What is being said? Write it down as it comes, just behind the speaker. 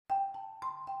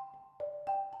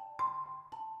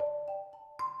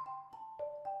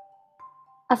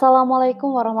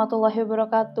Assalamualaikum warahmatullahi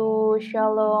wabarakatuh.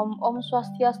 Shalom, Om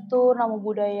Swastiastu, Namo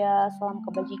Buddhaya, salam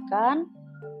kebajikan.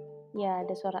 Ya,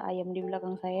 ada suara ayam di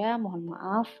belakang saya, mohon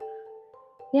maaf.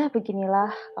 Ya,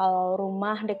 beginilah kalau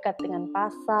rumah dekat dengan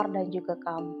pasar dan juga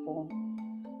kampung.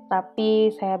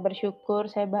 Tapi saya bersyukur,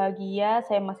 saya bahagia,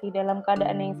 saya masih dalam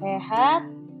keadaan yang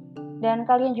sehat. Dan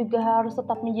kalian juga harus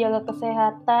tetap menjaga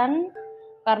kesehatan.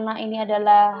 Karena ini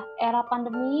adalah era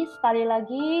pandemi, sekali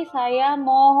lagi saya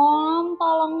mohon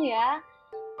tolong ya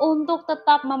untuk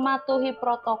tetap mematuhi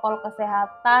protokol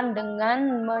kesehatan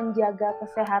dengan menjaga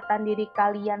kesehatan diri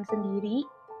kalian sendiri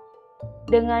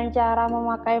dengan cara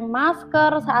memakai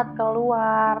masker saat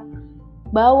keluar,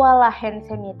 bawalah hand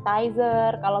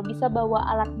sanitizer, kalau bisa bawa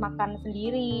alat makan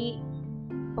sendiri.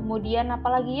 Kemudian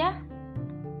apalagi ya?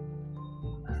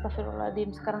 Astagfirullahaladzim,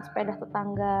 sekarang sepeda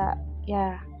tetangga.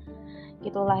 Ya,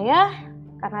 gitulah ya,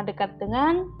 karena dekat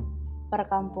dengan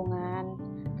perkampungan.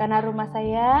 Karena rumah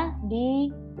saya di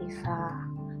desa.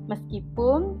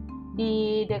 Meskipun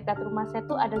di dekat rumah saya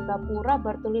tuh ada gapura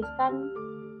bertuliskan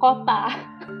kota.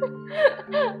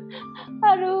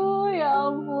 Aduh, ya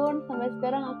ampun, sampai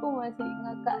sekarang aku masih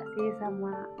ngakak sih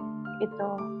sama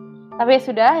itu. Tapi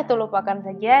sudah, itu lupakan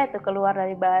saja, itu keluar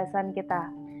dari bahasan kita.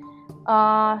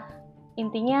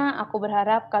 Intinya aku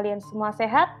berharap kalian semua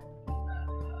sehat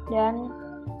dan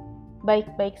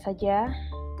baik-baik saja.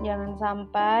 Jangan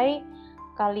sampai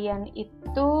kalian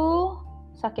itu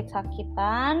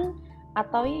sakit-sakitan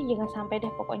atau ya jangan sampai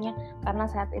deh pokoknya, karena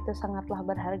sehat itu sangatlah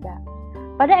berharga.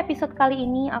 Pada episode kali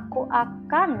ini aku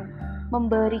akan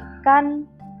memberikan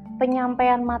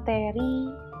penyampaian materi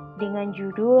dengan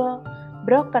judul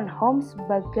Broken Home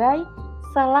sebagai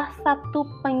salah satu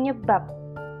penyebab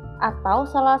atau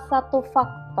salah satu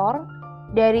faktor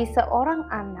dari seorang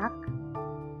anak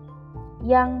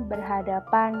yang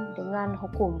berhadapan dengan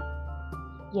hukum.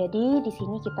 Jadi di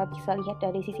sini kita bisa lihat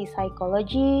dari sisi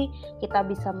psikologi, kita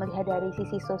bisa melihat dari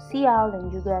sisi sosial dan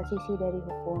juga sisi dari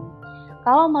hukum.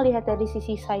 Kalau melihat dari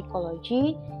sisi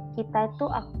psikologi, kita itu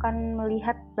akan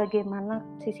melihat bagaimana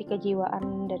sisi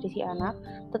kejiwaan dari si anak,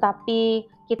 tetapi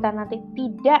kita nanti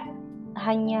tidak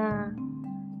hanya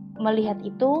melihat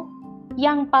itu.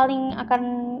 Yang paling akan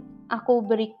aku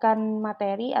berikan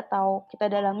materi atau kita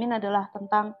dalamin adalah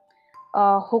tentang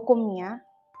hukumnya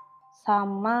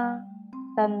sama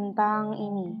tentang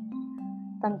ini,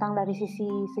 tentang dari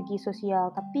segi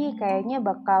sosial, tapi kayaknya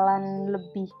bakalan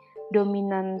lebih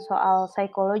dominan soal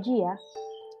psikologi ya,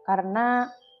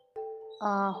 karena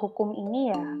hukum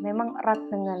ini ya memang erat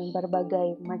dengan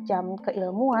berbagai macam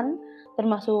keilmuan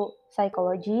termasuk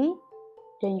psikologi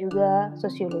dan juga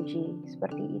sosiologi,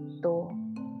 seperti itu.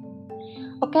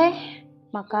 Oke,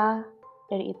 maka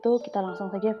dari itu kita langsung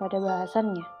saja pada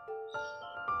bahasannya.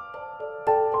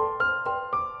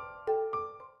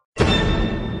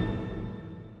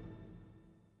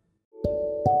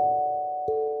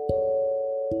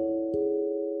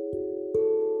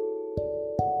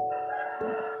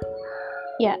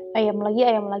 Ya, ayam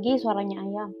lagi, suaranya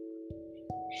ayam.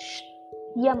 Shh,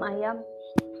 diam ayam.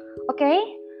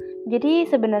 Oke. Jadi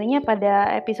sebenarnya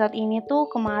pada episode ini tuh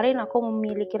kemarin aku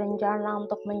memiliki rencana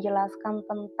untuk menjelaskan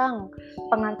tentang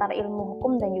pengantar ilmu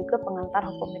hukum dan juga pengantar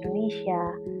hukum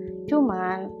Indonesia.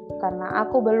 Cuman karena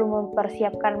aku belum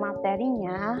mempersiapkan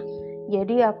materinya,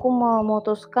 jadi aku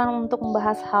memutuskan untuk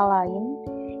membahas hal lain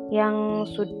yang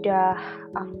sudah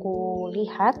aku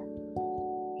lihat,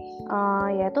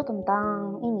 yaitu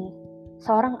tentang ini,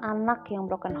 seorang anak yang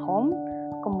broken home,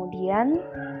 kemudian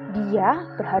dia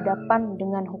berhadapan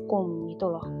dengan hukum gitu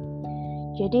loh.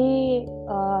 Jadi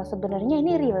sebenarnya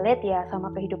ini relate ya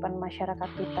sama kehidupan masyarakat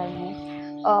kita ini.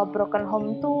 Broken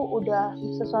home tuh udah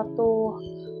sesuatu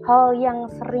hal yang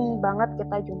sering banget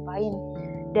kita jumpain,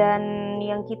 dan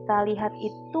yang kita lihat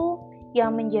itu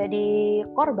yang menjadi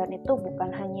korban itu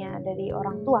bukan hanya dari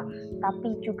orang tua,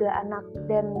 tapi juga anak.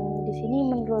 Dan di sini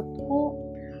menurutku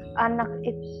anak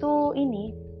itu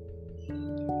ini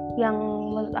yang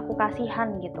menurut aku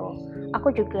kasihan gitu.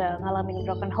 Aku juga ngalamin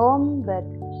broken home, but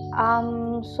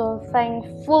I'm so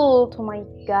thankful to my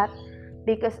God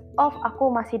because of aku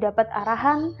masih dapat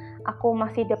arahan, aku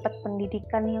masih dapat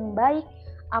pendidikan yang baik,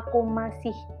 aku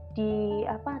masih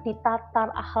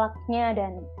ditatar akhlaknya,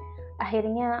 dan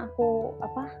akhirnya aku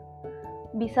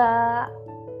bisa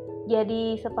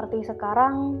jadi seperti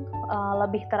sekarang,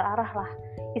 lebih terarah lah.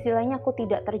 Istilahnya aku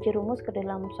tidak terjerumus ke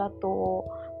dalam suatu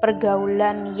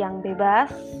pergaulan yang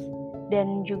bebas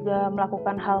dan juga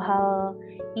melakukan hal-hal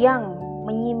yang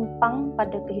menyimpang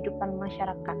pada kehidupan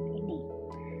masyarakat ini.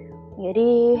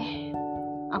 Jadi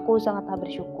aku sangatlah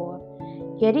bersyukur.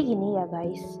 Jadi gini ya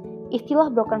guys,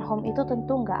 Istilah broken home itu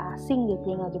tentu nggak asing di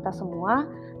telinga kita semua,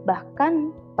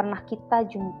 bahkan pernah kita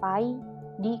jumpai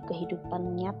di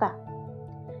kehidupan nyata.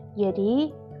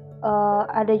 Jadi,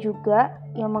 ada juga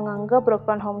yang menganggap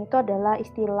broken home itu adalah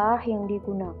istilah yang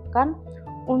digunakan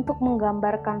untuk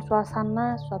menggambarkan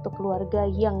suasana suatu keluarga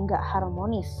yang nggak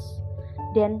harmonis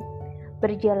dan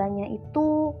berjalannya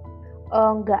itu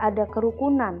nggak ada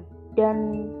kerukunan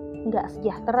dan nggak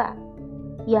sejahtera,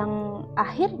 yang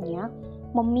akhirnya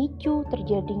memicu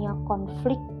terjadinya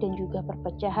konflik dan juga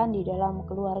perpecahan di dalam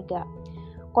keluarga.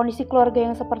 Kondisi keluarga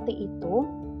yang seperti itu,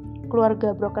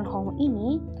 keluarga broken home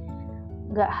ini,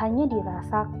 gak hanya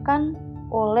dirasakan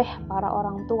oleh para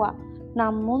orang tua,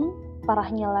 namun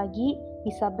parahnya lagi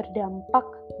bisa berdampak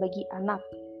bagi anak.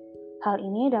 Hal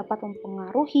ini dapat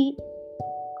mempengaruhi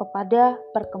kepada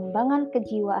perkembangan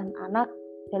kejiwaan anak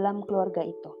dalam keluarga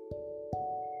itu.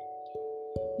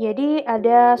 Jadi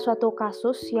ada suatu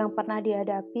kasus yang pernah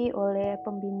dihadapi oleh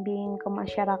pembimbing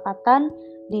kemasyarakatan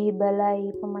di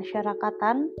Balai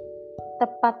Pemasyarakatan,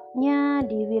 tepatnya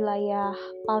di wilayah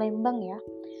Palembang ya.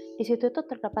 Di situ tuh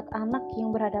terdapat anak yang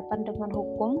berhadapan dengan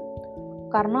hukum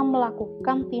karena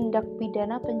melakukan tindak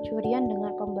pidana pencurian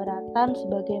dengan pemberatan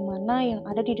sebagaimana yang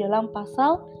ada di dalam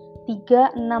pasal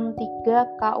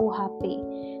 363 KUHP,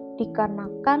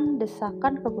 dikarenakan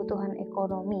desakan kebutuhan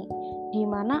ekonomi, di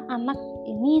mana anak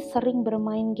ini sering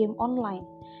bermain game online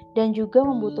dan juga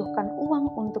membutuhkan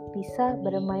uang untuk bisa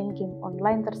bermain game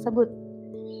online tersebut.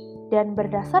 Dan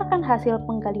berdasarkan hasil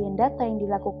penggalian data yang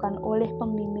dilakukan oleh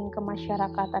pembimbing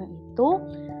kemasyarakatan itu,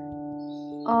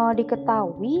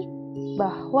 diketahui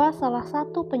bahwa salah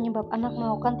satu penyebab anak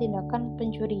melakukan tindakan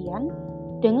pencurian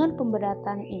dengan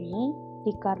pemberatan ini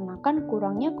dikarenakan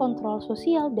kurangnya kontrol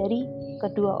sosial dari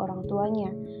kedua orang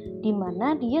tuanya, di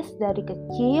mana dia dari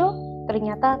kecil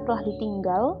ternyata telah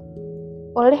ditinggal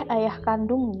oleh ayah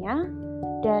kandungnya,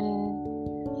 dan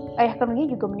ayah kandungnya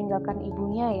juga meninggalkan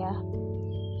ibunya ya,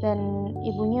 dan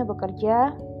ibunya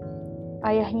bekerja,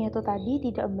 ayahnya itu tadi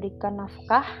tidak memberikan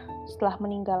nafkah setelah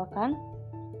meninggalkan,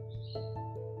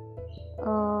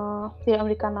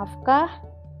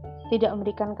 tidak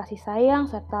memberikan kasih sayang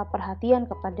serta perhatian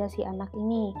kepada si anak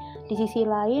ini. Di sisi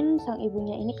lain, sang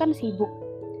ibunya ini kan sibuk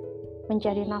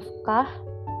mencari nafkah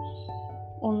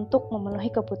untuk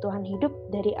memenuhi kebutuhan hidup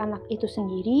dari anak itu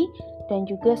sendiri dan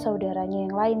juga saudaranya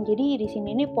yang lain. Jadi di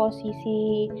sini ini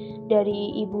posisi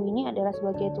dari ibu ini adalah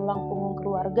sebagai tulang punggung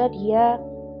keluarga. Dia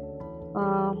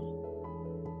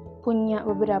punya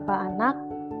beberapa anak,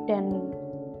 dan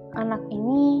anak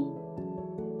ini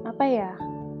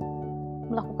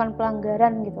melakukan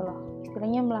pelanggaran gitu loh,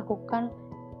 istilahnya melakukan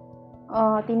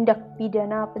tindak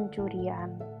pidana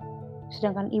pencurian,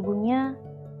 sedangkan ibunya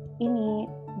ini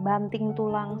banting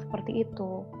tulang seperti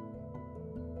itu.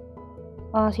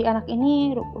 Si anak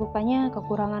ini rupanya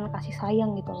kekurangan kasih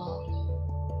sayang gitu loh.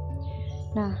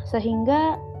 Nah,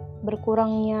 sehingga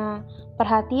berkurangnya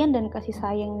perhatian dan kasih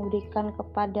sayang yang diberikan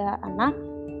kepada anak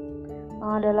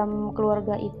dalam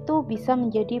keluarga itu bisa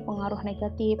menjadi pengaruh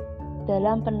negatif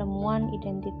dalam penemuan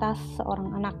identitas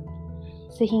seorang anak,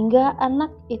 sehingga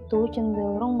anak itu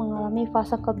cenderung mengalami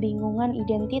fase kebingungan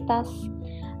identitas.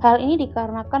 Hal ini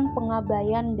dikarenakan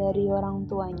pengabaian dari orang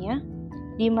tuanya,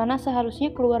 di mana seharusnya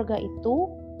keluarga itu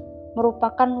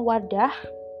merupakan wadah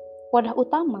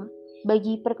utama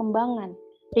bagi perkembangan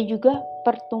dan juga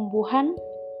pertumbuhan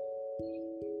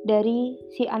dari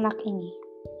si anak ini.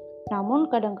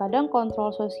 Namun kadang-kadang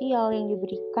kontrol sosial yang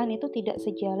diberikan itu tidak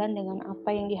sejalan dengan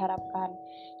apa yang diharapkan.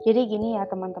 Jadi gini ya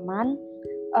teman-teman,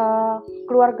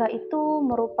 keluarga itu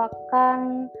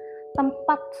merupakan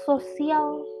tempat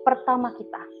sosial pertama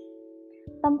kita.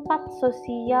 Tempat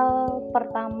sosial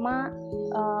pertama,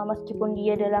 meskipun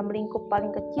dia dalam lingkup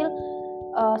paling kecil,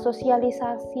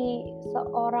 sosialisasi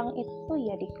seorang itu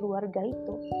ya di keluarga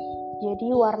itu.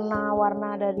 Jadi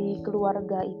warna-warna dari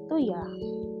keluarga itu ya,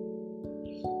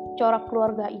 corak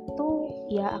keluarga itu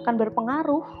ya akan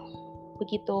berpengaruh,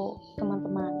 begitu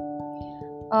teman-teman.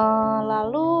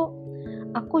 Lalu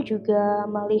aku juga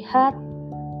melihat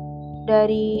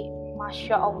dari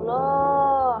Masya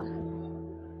Allah.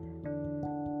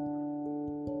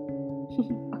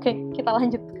 Oke, kita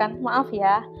lanjutkan. Maaf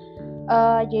ya.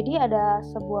 Jadi ada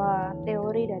sebuah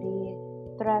teori dari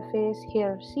Travis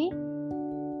Hirschi.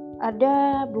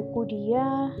 Ada buku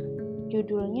dia,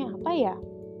 judulnya apa ya?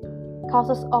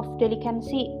 Causes of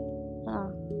Delinquency.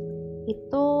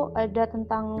 Itu ada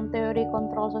tentang teori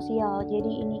kontrol sosial.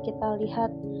 Jadi ini kita lihat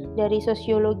dari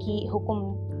sosiologi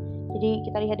hukum. Jadi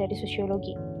kita lihat dari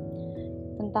sosiologi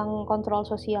tentang kontrol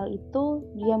sosial itu,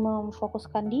 dia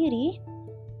memfokuskan diri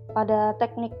pada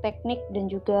teknik-teknik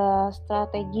dan juga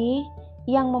strategi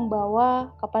yang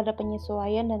membawa kepada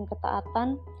penyesuaian dan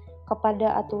ketaatan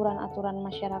kepada aturan-aturan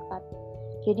masyarakat.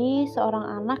 Jadi seorang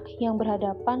anak yang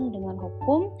berhadapan dengan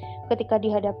hukum ketika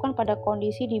dihadapkan pada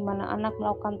kondisi di mana anak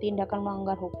melakukan tindakan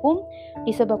melanggar hukum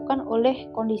disebabkan oleh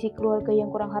kondisi keluarga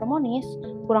yang kurang harmonis,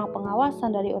 kurang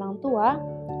pengawasan dari orang tua,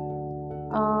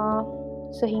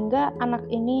 sehingga anak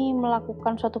ini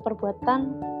melakukan suatu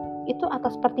perbuatan itu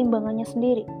atas pertimbangannya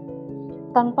sendiri,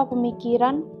 tanpa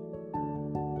pemikiran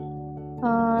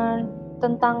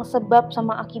tentang sebab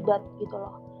sama akibat gitu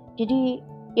loh. Jadi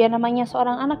ya namanya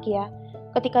seorang anak ya,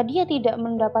 ketika dia tidak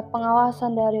mendapat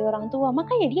pengawasan dari orang tua,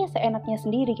 maka ya dia seenaknya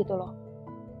sendiri gitu loh.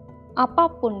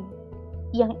 Apapun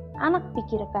yang anak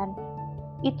pikirkan,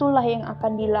 itulah yang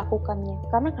akan dilakukannya.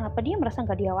 Karena kenapa dia merasa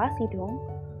gak diawasi dong.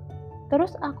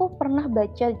 Terus aku pernah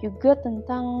baca juga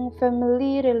tentang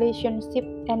family relationship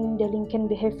and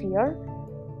delinquent behavior.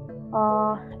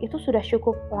 Itu sudah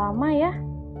cukup lama ya.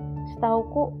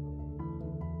 Setauku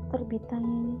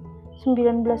terbitan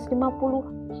 19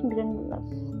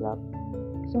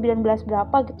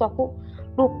 berapa gitu, aku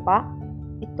lupa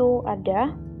itu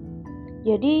ada.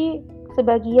 Jadi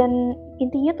sebagian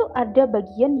intinya tuh ada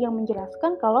bagian yang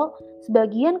menjelaskan kalau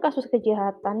sebagian kasus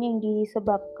kejahatan yang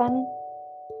disebabkan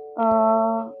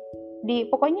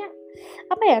pokoknya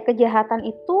kejahatan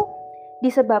itu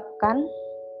disebabkan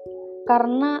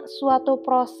karena suatu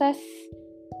proses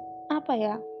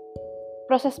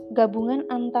proses gabungan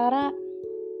antara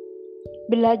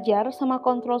belajar sama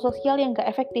kontrol sosial yang gak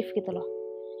efektif gitu loh.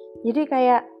 Jadi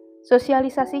kayak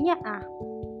sosialisasinya A,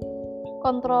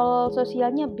 kontrol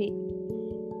sosialnya B.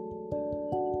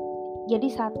 Jadi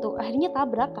satu, akhirnya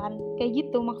tabrakan, kayak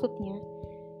gitu maksudnya.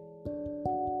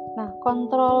 Nah,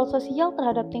 kontrol sosial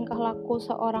terhadap tingkah laku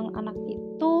seorang anak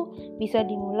itu bisa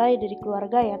dimulai dari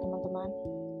keluarga ya teman-teman.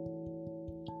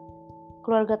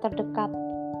 Keluarga terdekat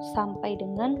sampai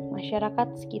dengan masyarakat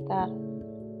sekitar.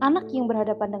 Anak yang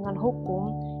berhadapan dengan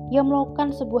hukum, yang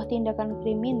melakukan sebuah tindakan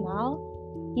kriminal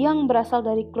yang berasal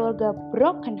dari keluarga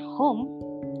broken home,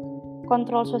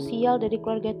 kontrol sosial dari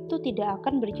keluarga itu tidak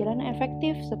akan berjalan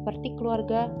efektif seperti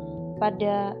keluarga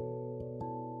pada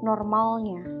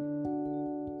normalnya.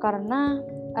 Karena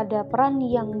ada peran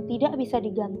yang tidak bisa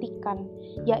digantikan,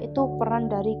 yaitu peran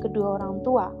dari kedua orang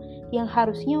tua yang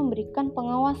harusnya memberikan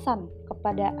pengawasan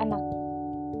kepada anak.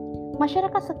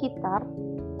 Masyarakat sekitar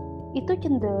itu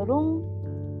cenderung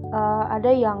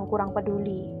ada yang kurang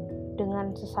peduli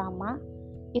dengan sesama,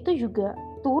 itu juga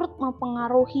turut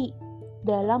mempengaruhi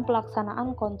dalam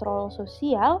pelaksanaan kontrol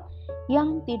sosial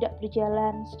yang tidak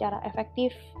berjalan secara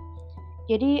efektif.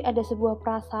 Jadi ada sebuah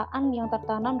perasaan yang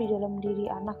tertanam di dalam diri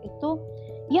anak itu,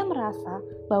 ia merasa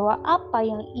bahwa apa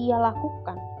yang ia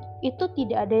lakukan itu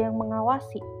tidak ada yang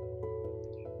mengawasi,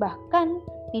 bahkan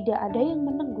tidak ada yang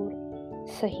menegur,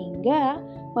 sehingga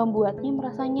membuatnya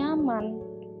merasa nyaman,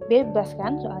 bebas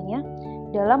kan soalnya,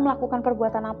 dalam melakukan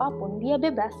perbuatan apapun dia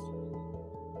bebas.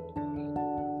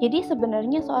 Jadi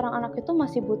sebenarnya seorang anak itu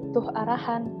masih butuh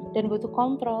arahan dan butuh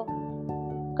kontrol.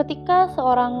 Ketika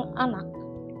seorang anak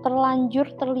terlanjur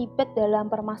terlibat dalam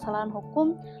permasalahan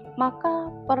hukum,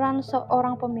 maka peran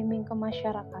seorang pembimbing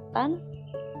kemasyarakatan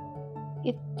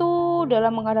itu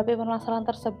dalam menghadapi permasalahan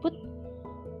tersebut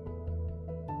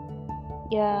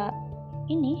ya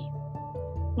ini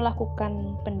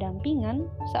melakukan pendampingan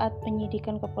saat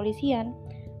penyidikan kepolisian,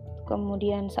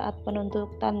 kemudian saat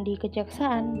penuntutan di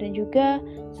kejaksaan, dan juga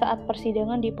saat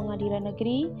persidangan di pengadilan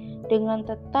negeri, dengan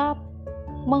tetap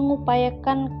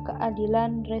mengupayakan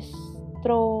keadilan restoratif.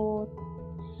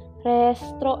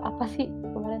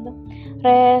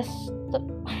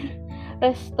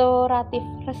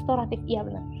 Iya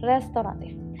benar,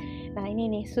 restoratif. Nah ini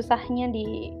nih susahnya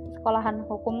di sekolahan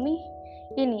hukum nih,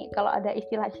 ini kalau ada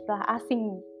istilah-istilah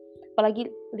asing, apalagi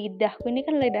lidahku ini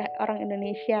kan lidah orang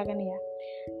Indonesia kan ya,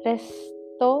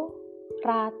 restoratif.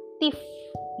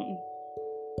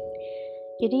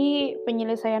 Jadi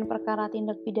penyelesaian perkara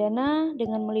tindak pidana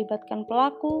dengan melibatkan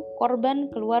pelaku, korban,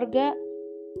 keluarga,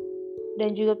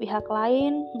 dan juga pihak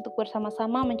lain untuk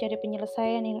bersama-sama mencari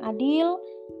penyelesaian yang adil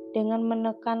dengan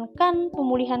menekankan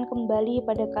pemulihan kembali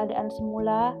pada keadaan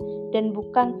semula dan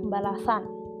bukan pembalasan.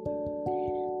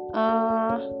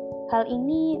 Hal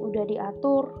ini udah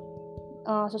diatur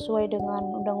sesuai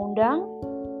dengan Undang-Undang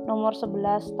Nomor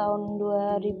 11 Tahun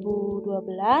 2012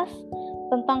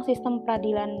 tentang Sistem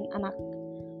Peradilan Anak.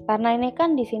 Karena ini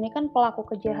kan di sini kan pelaku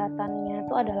kejahatannya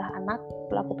itu adalah anak,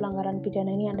 pelaku pelanggaran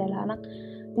pidana ini adalah anak.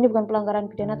 Ini bukan pelanggaran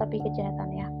pidana tapi kejahatan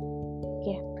ya.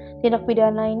 Oke. Tindak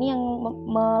pidana ini yang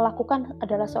melakukan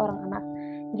adalah seorang anak.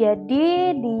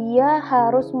 Jadi dia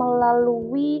harus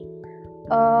melalui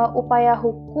upaya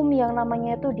hukum yang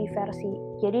namanya itu diversi.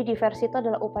 Jadi diversi itu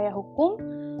adalah upaya hukum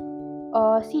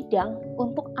sidang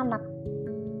untuk anak,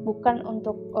 bukan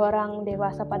untuk orang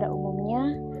dewasa pada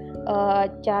umumnya.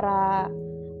 Cara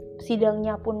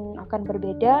sidangnya pun akan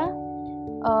berbeda.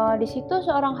 Di situ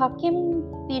seorang hakim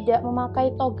tidak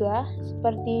memakai toga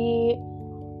seperti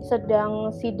sedang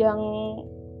sidang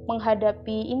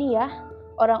menghadapi ini ya,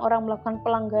 orang-orang melakukan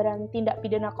pelanggaran tindak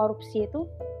pidana korupsi itu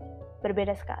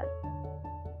berbeda sekali.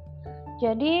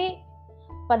 Jadi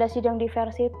pada sidang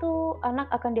diversi itu anak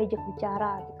akan diajak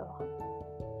bicara gitu loh.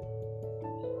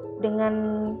 Dengan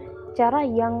cara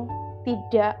yang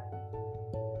tidak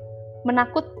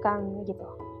menakutkan gitu.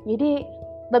 Jadi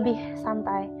lebih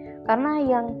santai karena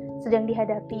yang sedang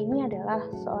dihadapi ini adalah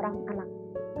seorang anak.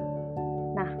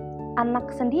 Nah, anak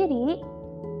sendiri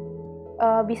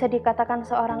bisa dikatakan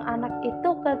seorang anak itu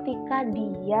ketika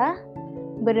dia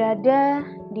berada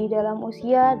di dalam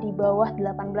usia di bawah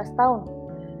 18 tahun.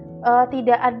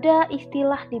 Tidak ada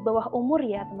istilah di bawah umur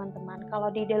ya teman-teman. Kalau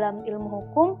di dalam ilmu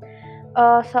hukum,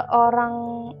 seorang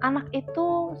anak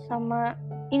itu sama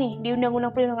ini di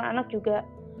Undang-Undang Perlindungan Anak juga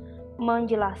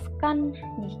menjelaskan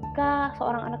jika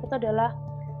seorang anak itu adalah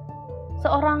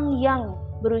seorang yang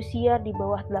berusia di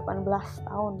bawah 18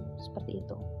 tahun, seperti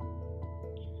itu.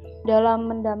 Dalam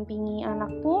mendampingi anak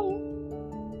pun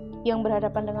yang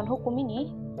berhadapan dengan hukum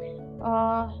ini,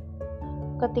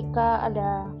 ketika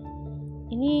ada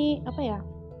ini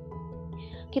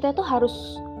kita tuh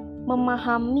harus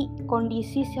memahami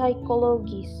kondisi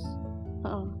psikologis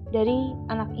dari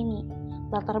anak ini,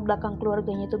 latar belakang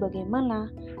keluarganya itu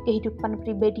bagaimana, kehidupan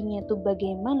pribadinya itu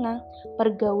bagaimana,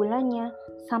 pergaulannya,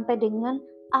 sampai dengan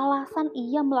alasan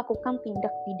ia melakukan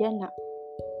tindak pidana.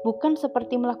 Bukan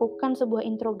seperti melakukan sebuah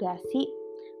interogasi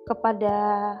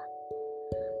kepada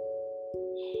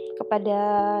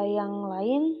yang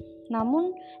lain,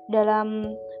 namun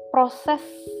dalam proses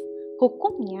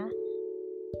hukumnya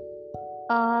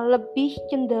lebih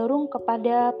cenderung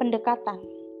kepada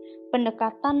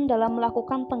pendekatan dalam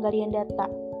melakukan penggalian data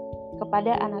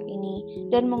kepada anak ini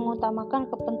dan mengutamakan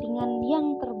kepentingan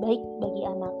yang terbaik bagi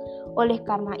anak. Oleh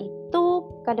karena itu,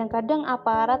 kadang-kadang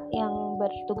aparat yang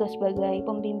bertugas sebagai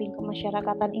pembimbing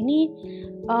kemasyarakatan ini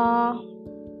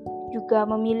juga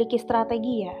memiliki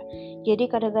strategi ya.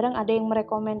 Jadi kadang-kadang ada yang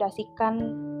merekomendasikan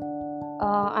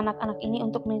anak-anak ini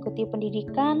untuk mengikuti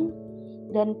pendidikan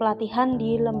dan pelatihan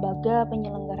di lembaga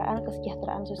penyelenggaraan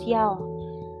kesejahteraan sosial.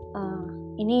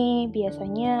 Ini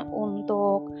biasanya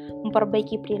untuk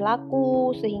memperbaiki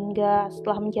perilaku sehingga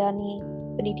setelah menjalani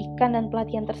pendidikan dan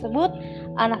pelatihan tersebut,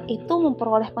 anak itu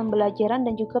memperoleh pembelajaran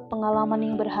dan juga pengalaman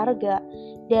yang berharga,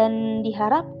 dan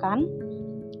diharapkan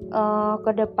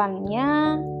ke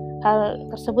depannya hal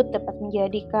tersebut dapat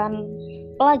menjadikan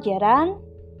pelajaran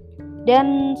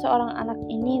dan seorang anak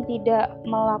ini tidak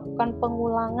melakukan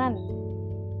pengulangan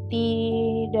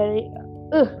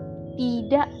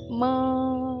tidak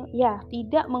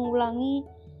mengulangi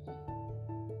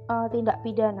tindak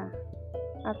pidana,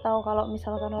 atau kalau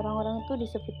misalkan orang-orang itu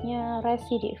disebutnya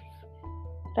residivis.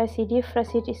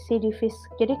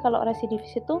 Jadi kalau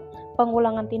residivis itu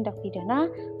pengulangan tindak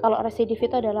pidana, kalau residif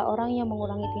itu adalah orang yang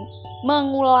mengulangi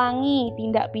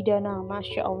tindak pidana.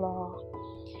 Masya Allah.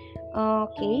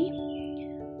 Oke.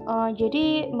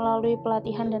 Jadi melalui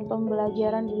pelatihan dan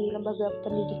pembelajaran di lembaga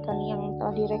pendidikan yang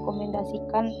telah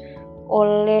direkomendasikan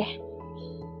oleh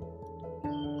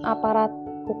aparat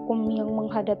hukum yang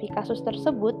menghadapi kasus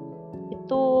tersebut,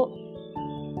 itu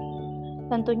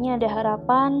tentunya ada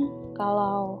harapan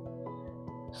kalau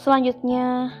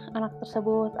selanjutnya anak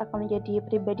tersebut akan menjadi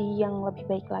pribadi yang lebih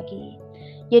baik lagi.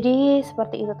 Jadi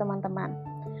seperti itu teman-teman.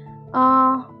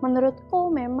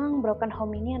 Menurutku memang broken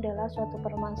home ini adalah suatu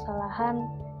permasalahan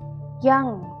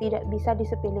yang tidak bisa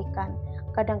disepelekan.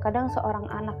 Kadang-kadang seorang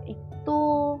anak itu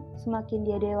semakin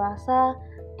dia dewasa,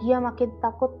 dia makin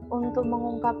takut untuk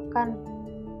mengungkapkan.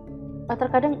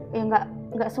 Terkadang ya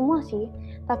nggak semua sih,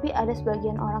 tapi ada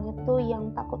sebagian orang itu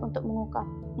yang takut untuk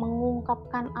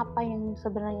mengungkapkan apa yang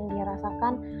sebenarnya dia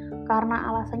rasakan karena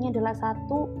alasannya adalah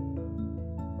satu,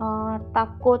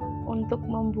 takut untuk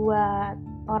membuat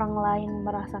orang lain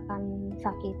merasakan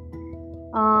sakit.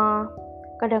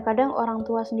 Kadang-kadang orang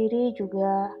tua sendiri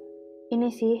juga ini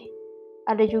sih,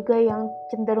 ada juga yang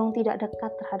cenderung tidak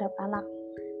dekat terhadap anak.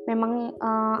 Memang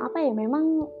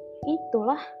memang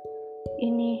itulah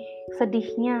ini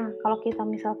sedihnya kalau kita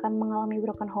misalkan mengalami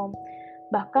broken home.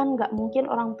 Bahkan nggak mungkin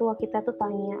orang tua kita tuh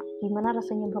tanya gimana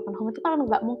rasanya broken home, itu kan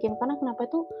nggak mungkin, karena kenapa,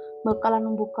 itu bakalan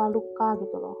membuka luka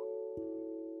gitu loh.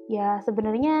 Ya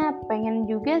sebenarnya pengen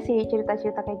juga sih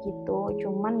cerita-cerita kayak gitu,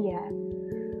 cuman ya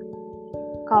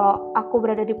kalau aku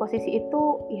berada di posisi itu,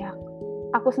 ya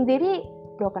aku sendiri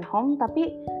broken home,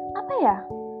 tapi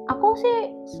Aku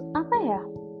sih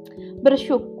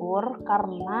bersyukur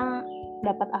karena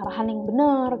dapat arahan yang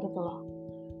benar gitu loh.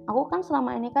 Aku kan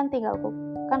selama ini kan tinggalku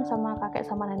kan sama kakek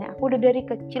sama nenek aku udah dari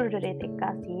kecil, udah dari TK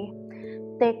sih.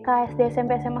 TK, SD,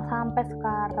 SMP, SMA sampai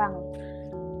sekarang.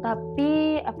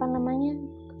 Tapi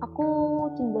aku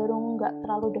cenderung nggak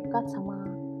terlalu dekat sama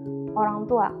orang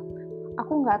tua.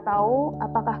 Aku nggak tahu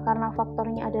apakah karena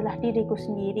faktornya adalah diriku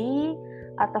sendiri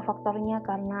atau faktornya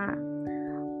karena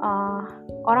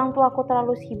orang tua aku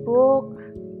terlalu sibuk.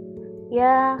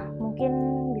 Ya, mungkin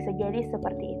bisa jadi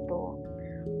seperti itu.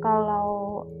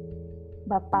 Kalau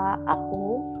bapak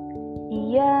aku,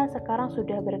 dia sekarang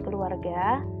sudah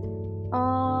berkeluarga.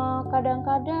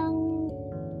 Kadang-kadang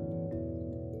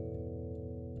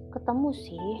ketemu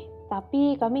sih,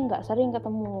 tapi kami nggak sering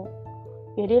ketemu.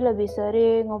 Jadi lebih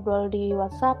sering ngobrol di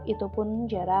WhatsApp, itu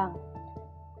pun jarang.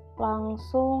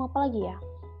 Langsung apa lagi ya?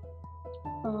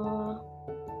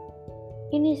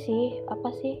 Ini sih,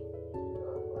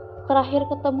 terakhir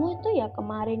ketemu itu ya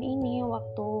kemarin ini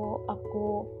waktu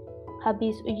aku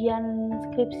habis ujian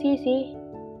skripsi sih,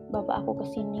 bapak aku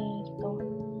kesini gitu.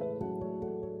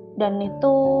 Dan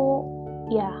itu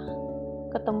ya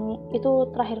itu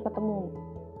terakhir ketemu.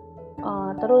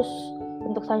 Terus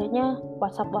untuk selanjutnya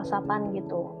WhatsApp-WhatsAppan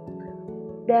gitu.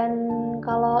 Dan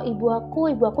kalau ibu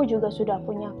aku juga sudah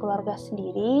punya keluarga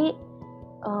sendiri.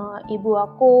 Ibu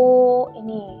aku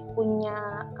ini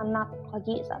punya anak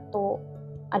lagi satu,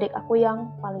 adik aku yang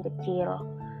paling kecil.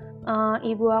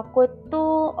 Ibu aku itu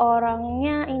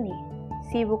orangnya ini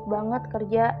sibuk banget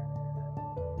kerja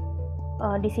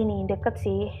di sini deket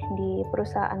sih, di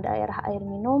perusahaan daerah air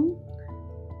minum.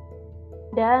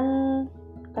 Dan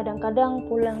kadang-kadang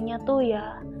pulangnya tuh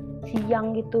ya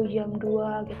siang gitu, jam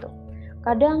 2 gitu.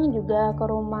 Kadang juga ke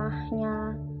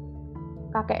rumahnya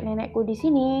kakek nenekku di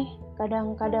sini,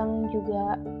 kadang-kadang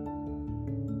juga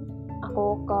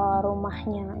aku ke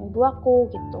rumahnya ibu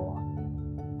aku gitu.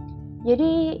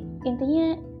 Jadi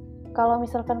intinya kalau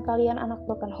misalkan kalian anak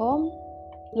broken home,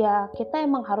 ya kita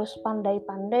emang harus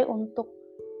pandai-pandai untuk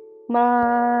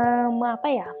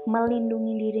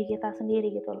melindungi diri kita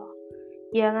sendiri gitu loh.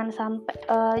 Jangan sampai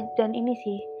dan ini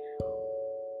sih,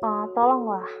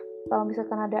 tolonglah kalau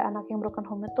misalkan ada anak yang broken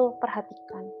home itu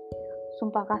perhatikan.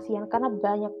 Sumpah kasihan karena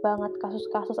banyak banget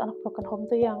kasus-kasus anak broken home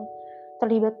tuh yang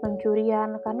terlibat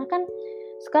pencurian. Karena kan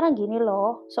sekarang gini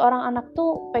loh, seorang anak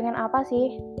tuh pengen apa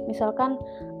sih? Misalkan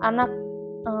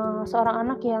seorang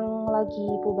anak yang lagi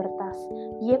pubertas,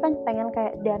 dia kan pengen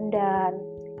kayak dandan,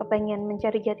 kepengen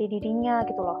mencari jati dirinya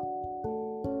gitu loh.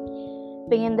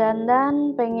 Pengen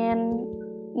dandan, pengen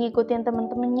ngikutin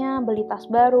temen-temennya, beli tas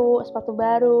baru, sepatu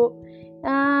baru.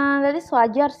 Jadi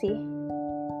wajar sih.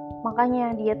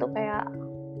 Makanya dia tuh kayak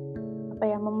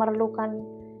memerlukan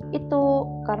itu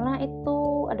karena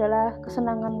itu adalah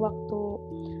kesenangan waktu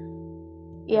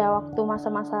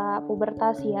masa-masa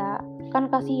pubertas ya. Kan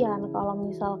kasihan kalau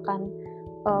misalkan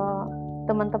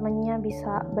teman-temannya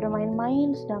bisa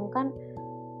bermain-main sedangkan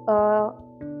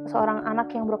seorang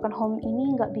anak yang broken home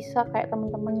ini nggak bisa kayak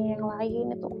teman-temannya yang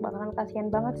lain. Itu bakalan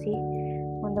kasihan banget sih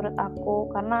menurut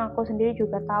aku, karena aku sendiri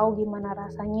juga tahu gimana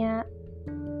rasanya.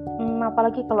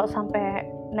 Apalagi kalau sampai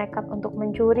nekat untuk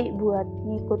mencuri buat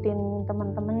ngikutin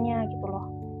teman-temannya gitu loh.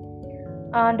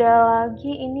 Ada lagi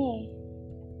ini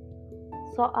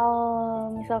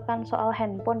soal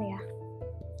handphone ya.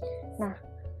 Nah,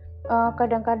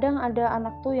 kadang-kadang ada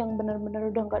anak tuh yang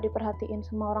benar-benar udah nggak diperhatiin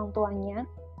sama orang tuanya.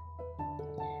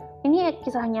 Ini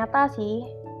kisah nyata sih,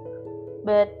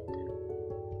 but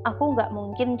aku nggak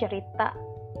mungkin cerita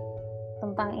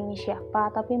tentang ini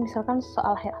siapa, tapi misalkan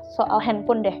soal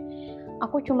handphone deh.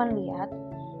 Aku cuman lihat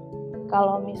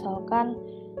kalau misalkan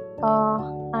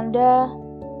ada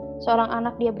seorang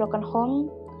anak dia broken home,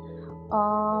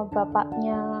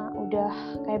 bapaknya udah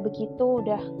kayak begitu,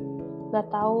 udah gak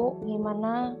tahu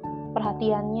gimana,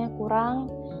 perhatiannya kurang,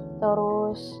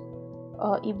 terus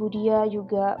ibu dia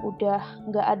juga udah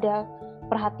gak ada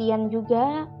perhatian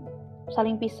juga,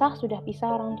 saling pisah, sudah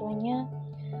pisah orang tuanya.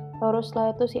 Terus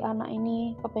setelah itu si anak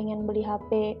ini kepengen beli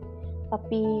HP,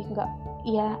 tapi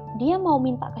dia mau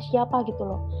minta ke siapa gitu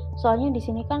loh. Soalnya di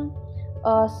sini kan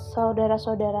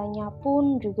saudara-saudaranya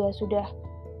pun juga sudah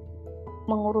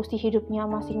mengurusi hidupnya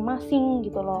masing-masing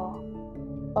gitu loh.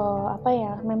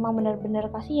 Memang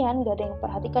benar-benar kasihan, gak ada yang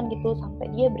perhatikan gitu,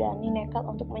 sampai dia berani nekat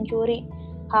untuk mencuri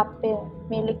HP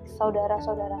milik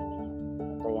saudara-saudaranya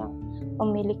itu yang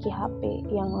memiliki HP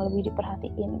yang lebih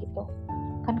diperhatiin gitu.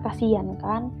 Kan kasihan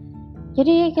kan?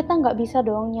 Jadi kita nggak bisa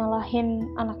dong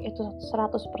nyalahin anak itu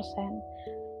 100%.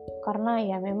 Karena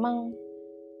ya memang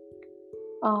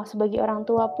sebagai orang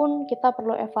tua pun kita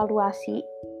perlu evaluasi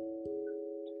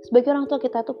Sebagai orang tua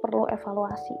kita tuh perlu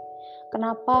evaluasi.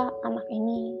 Kenapa anak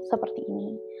ini seperti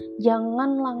ini?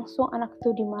 Jangan langsung anak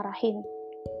itu dimarahin.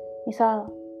 Misal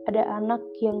ada anak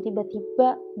yang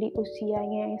tiba-tiba di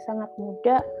usianya yang sangat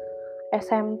muda,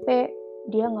 SMP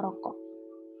dia ngerokok.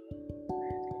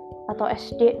 Atau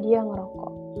SD dia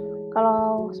ngerokok.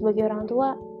 Kalau sebagai orang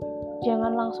tua,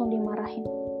 jangan langsung dimarahin.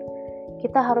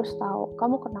 Kita harus tahu,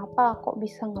 kamu kenapa kok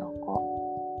bisa ngerokok?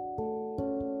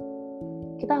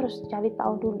 Kita harus cari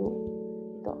tahu dulu.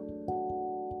 Gitu.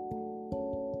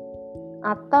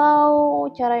 Atau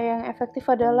cara yang efektif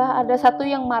adalah ada satu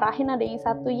yang marahin, ada yang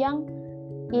satu yang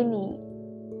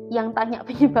yang tanya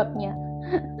penyebabnya.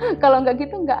 Kalau nggak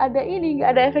gitu nggak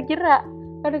ada efek jerak.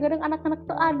 Kadang-kadang anak-anak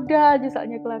tuh ada aja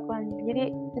soalnya kelakuannya. Jadi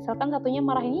misalkan satunya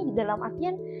marahinnya dalam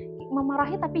artian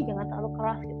memarahi tapi jangan terlalu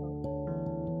keras gitu.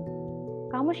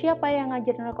 Kamu siapa yang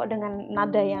ngajarin rokok dengan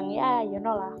nada yang you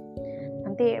know lah.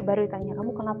 Nanti baru ditanya,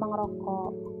 kamu kenapa ngerokok?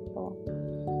 Tuh.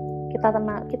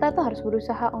 Kita tuh harus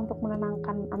berusaha untuk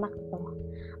menenangkan anak tuh.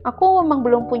 Aku memang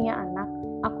belum punya anak,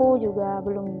 aku juga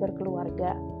belum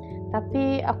berkeluarga.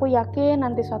 Tapi aku yakin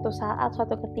nanti suatu saat,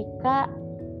 suatu ketika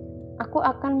aku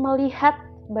akan melihat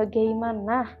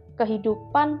bagaimana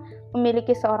kehidupan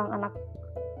memiliki seorang anak.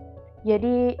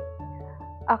 Jadi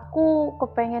aku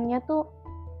kepengennya tuh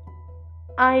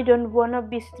I don't wanna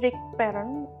be strict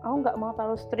parent. Aku nggak mau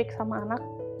terlalu strict sama anak.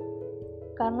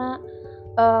 Karena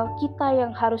kita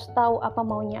yang harus tahu apa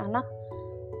maunya anak.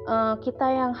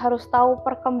 Kita yang harus tahu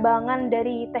perkembangan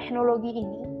dari teknologi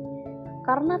ini.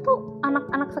 Karena tuh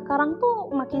anak-anak sekarang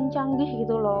tuh makin canggih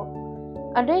gitu loh.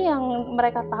 Ada yang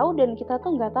mereka tahu dan kita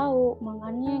tuh nggak tahu.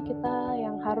 Makanya kita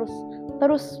yang harus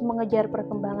terus mengejar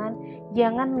perkembangan.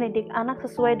 Jangan mendidik anak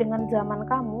sesuai dengan zaman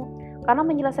kamu. Karena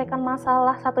menyelesaikan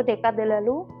masalah 1 dekade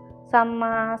lalu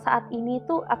sama saat ini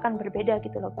tuh akan berbeda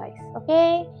gitu loh guys.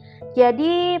 Oke?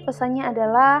 Jadi pesannya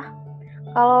adalah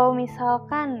kalau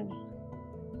misalkan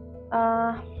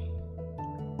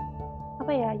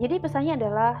jadi pesannya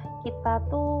adalah kita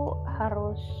tuh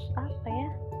harus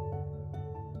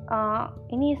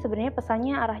ini sebenarnya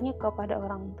pesannya arahnya kepada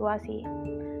orang tua sih.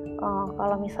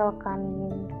 Kalau misalkan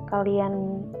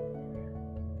kalian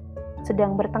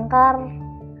sedang bertengkar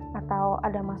atau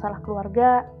ada masalah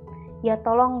keluarga, ya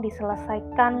tolong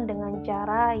diselesaikan dengan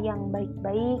cara yang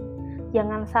baik-baik.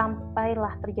 Jangan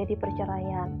sampailah terjadi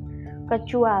perceraian.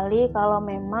 Kecuali kalau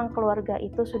memang keluarga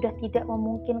itu sudah tidak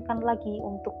memungkinkan lagi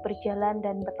untuk berjalan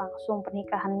dan berlangsung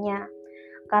pernikahannya.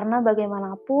 Karena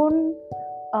bagaimanapun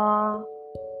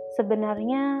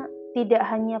sebenarnya tidak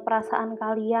hanya perasaan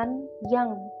kalian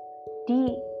yang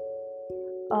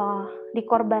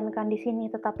dikorbankan di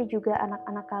sini, tetapi juga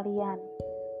anak-anak kalian.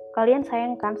 Kalian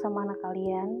sayangkan sama anak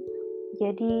kalian,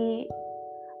 jadi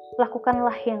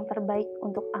lakukanlah yang terbaik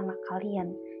untuk anak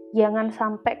kalian. Jangan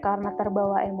sampai karena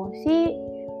terbawa emosi,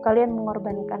 kalian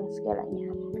mengorbankan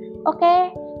segalanya.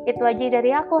 Oke, itu aja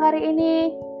dari aku hari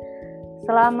ini.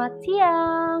 Selamat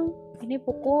siang. Ini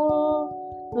pukul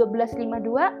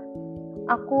 12.52.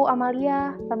 Aku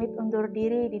Amalia pamit undur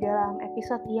diri di dalam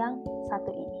episode yang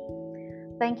satu ini.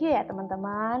 Thank you ya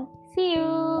teman-teman. See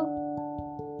you.